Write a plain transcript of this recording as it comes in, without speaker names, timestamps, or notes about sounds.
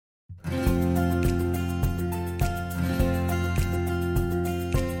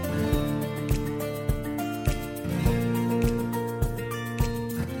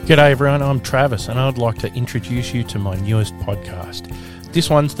G'day everyone, I'm Travis and I'd like to introduce you to my newest podcast. This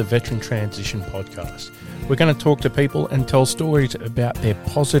one's the Veteran Transition Podcast. We're going to talk to people and tell stories about their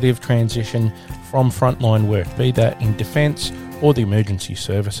positive transition from frontline work, be that in defence or the emergency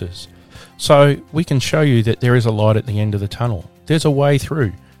services. So we can show you that there is a light at the end of the tunnel. There's a way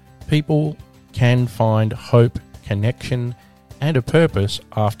through. People can find hope, connection and a purpose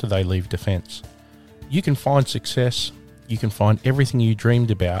after they leave defence. You can find success. You can find everything you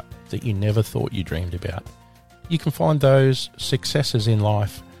dreamed about that you never thought you dreamed about. You can find those successes in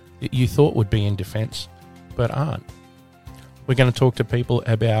life that you thought would be in defence, but aren't. We're going to talk to people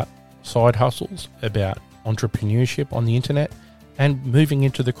about side hustles, about entrepreneurship on the internet, and moving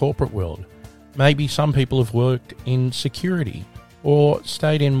into the corporate world. Maybe some people have worked in security or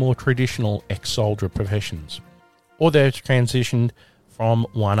stayed in more traditional ex-soldier professions. Or they've transitioned from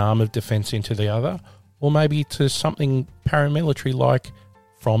one arm of defence into the other, or maybe to something paramilitary like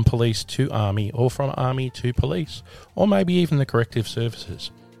from police to army or from army to police, or maybe even the corrective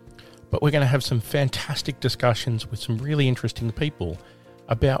services. But we're going to have some fantastic discussions with some really interesting people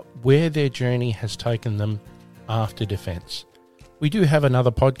about where their journey has taken them after defence. We do have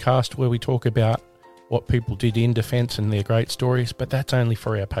another podcast where we talk about what people did in defence and their great stories, but that's only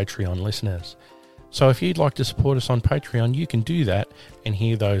for our Patreon listeners. So if you'd like to support us on Patreon, you can do that and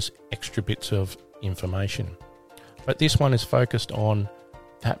hear those extra bits of information. But this one is focused on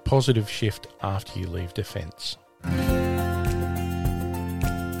that positive shift after you leave defence.